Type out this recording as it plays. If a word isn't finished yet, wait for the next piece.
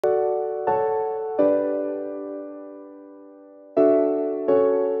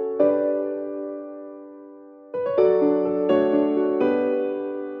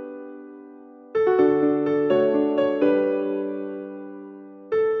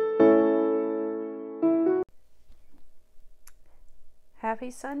Happy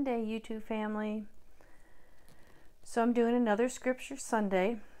Sunday, YouTube family. So I'm doing another Scripture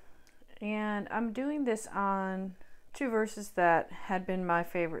Sunday, and I'm doing this on two verses that had been my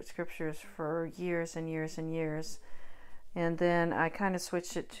favorite scriptures for years and years and years. And then I kind of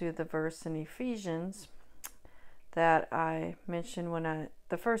switched it to the verse in Ephesians that I mentioned when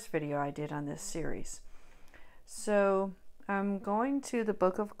the first video I did on this series. So I'm going to the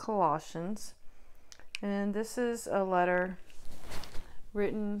book of Colossians, and this is a letter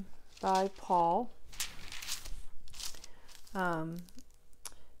written by Paul. So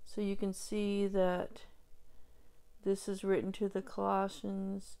you can see that this is written to the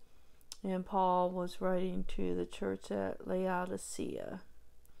Colossians, and Paul was writing to the church at Laodicea.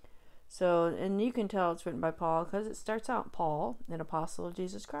 So, and you can tell it's written by Paul because it starts out, Paul, an apostle of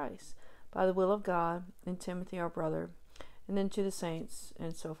Jesus Christ, by the will of God, and Timothy our brother, and then to the saints,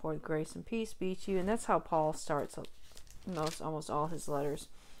 and so forth. Grace and peace be to you. And that's how Paul starts almost all his letters.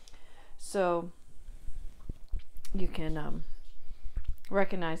 So you can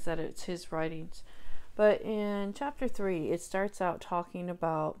recognize that it's his writings. But in chapter 3, it starts out talking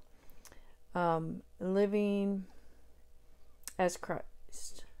about living as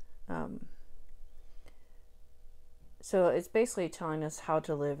Christ. So it's basically telling us how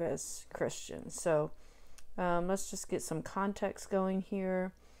to live as Christians. So let's just get some context going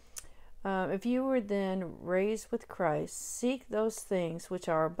here. If you were then raised with Christ, seek those things which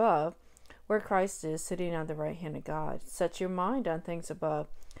are above, where Christ is sitting on the right hand of God. Set your mind on things above,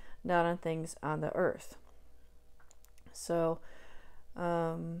 not on things on the earth. So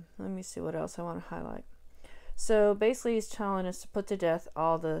let me see what else I want to highlight. So basically he's telling us to put to death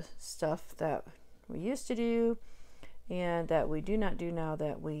all the stuff that we used to do and that we do not do now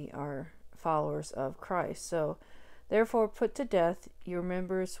that we are followers of Christ. So therefore put to death your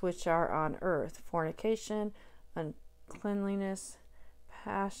members which are on earth: fornication, uncleanliness,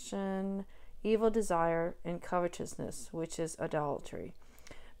 passion, evil desire, and covetousness, which is idolatry.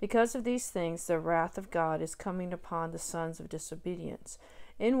 Because of these things the wrath of God is coming upon the sons of disobedience,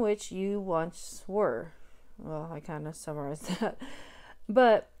 in which you once were. Well, I kind of summarized that.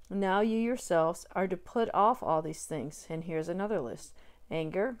 But now you yourselves are to put off all these things. And here's another list: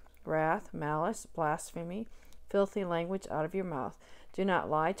 anger, wrath, malice, blasphemy, filthy language out of your mouth. Do not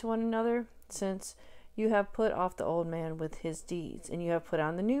lie to one another, since you have put off the old man with his deeds, and you have put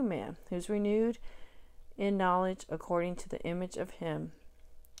on the new man, who's renewed in knowledge according to the image of him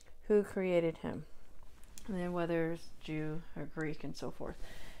who created him. And then whether it's Jew or Greek and so forth.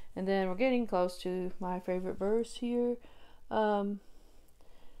 And then we're getting close to my favorite verse here.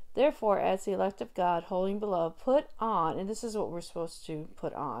 Therefore, as the elect of God, holy and beloved, put on, and this is what we're supposed to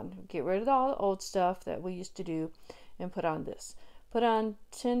put on. Get rid of all the old stuff that we used to do and put on this. Put on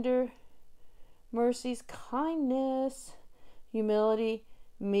tender mercies, kindness, humility,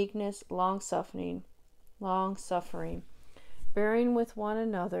 meekness, long-suffering, bearing with one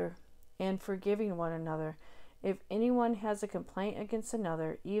another and forgiving one another. If anyone has a complaint against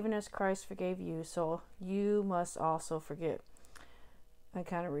another, even as Christ forgave you, so you must also forgive. I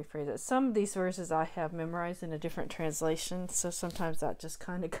kind of rephrase it. Some of these verses I have memorized in a different translation, so sometimes that just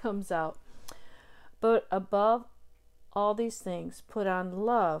kind of comes out. But above all these things, put on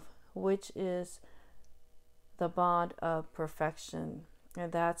love, which is the bond of perfection.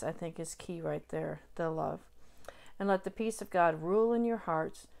 And that's, I think, is key right there, the love. And let the peace of God rule in your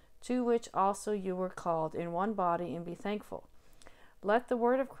hearts, to which also you were called in one body, and be thankful. Let the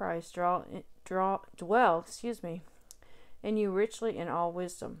word of Christ dwell in you richly in all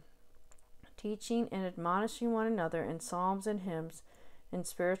wisdom, teaching and admonishing one another in psalms and hymns and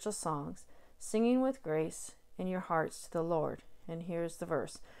spiritual songs, singing with grace in your hearts to the Lord. And here's the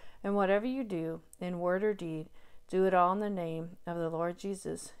verse: and whatever you do, in word or deed, do it all in the name of the Lord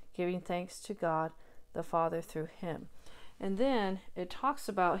Jesus, giving thanks to God the Father through him. And then it talks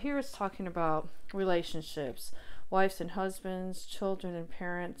about, here it's talking about relationships, wives and husbands, children and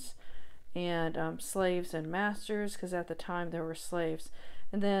parents, and slaves and masters, because at the time there were slaves.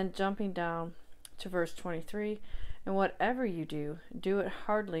 And then jumping down to verse 23, and whatever you do, do it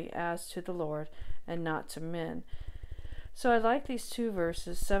heartily as to the Lord and not to men. So I like these two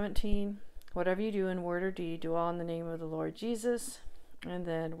verses. 17, whatever you do in word or deed, do all in the name of the Lord Jesus. And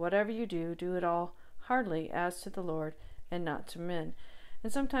then whatever you do, do it all heartily as to the Lord and not to men.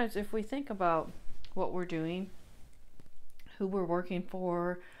 And sometimes if we think about what we're doing, who we're working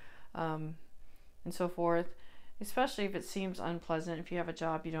for, and so forth, especially if it seems unpleasant, if you have a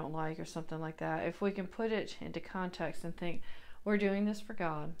job you don't like or something like that, if we can put it into context and think, we're doing this for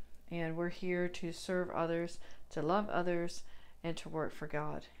God, and we're here to serve others, to love others, and to work for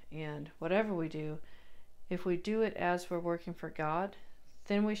God. And whatever we do, if we do it as we're working for God,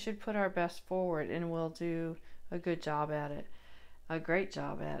 then we should put our best forward and we'll do a good job at it, a great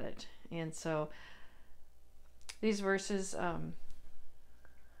job at it. And so these verses kind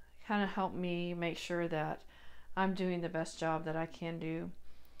of help me make sure that I'm doing the best job that I can do.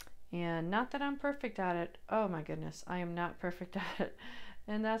 And not that I'm perfect at it. Oh my goodness, I am not perfect at it.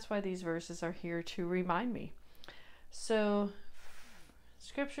 And that's why these verses are here to remind me. So,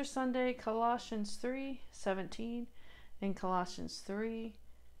 Scripture Sunday, Colossians 3:17 and Colossians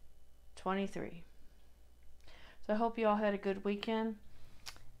 3:23. So I hope you all had a good weekend,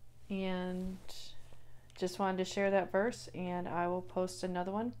 and just wanted to share that verse, and I will post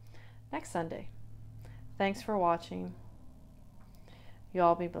another one next Sunday. Thanks for watching. You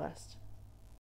all be blessed.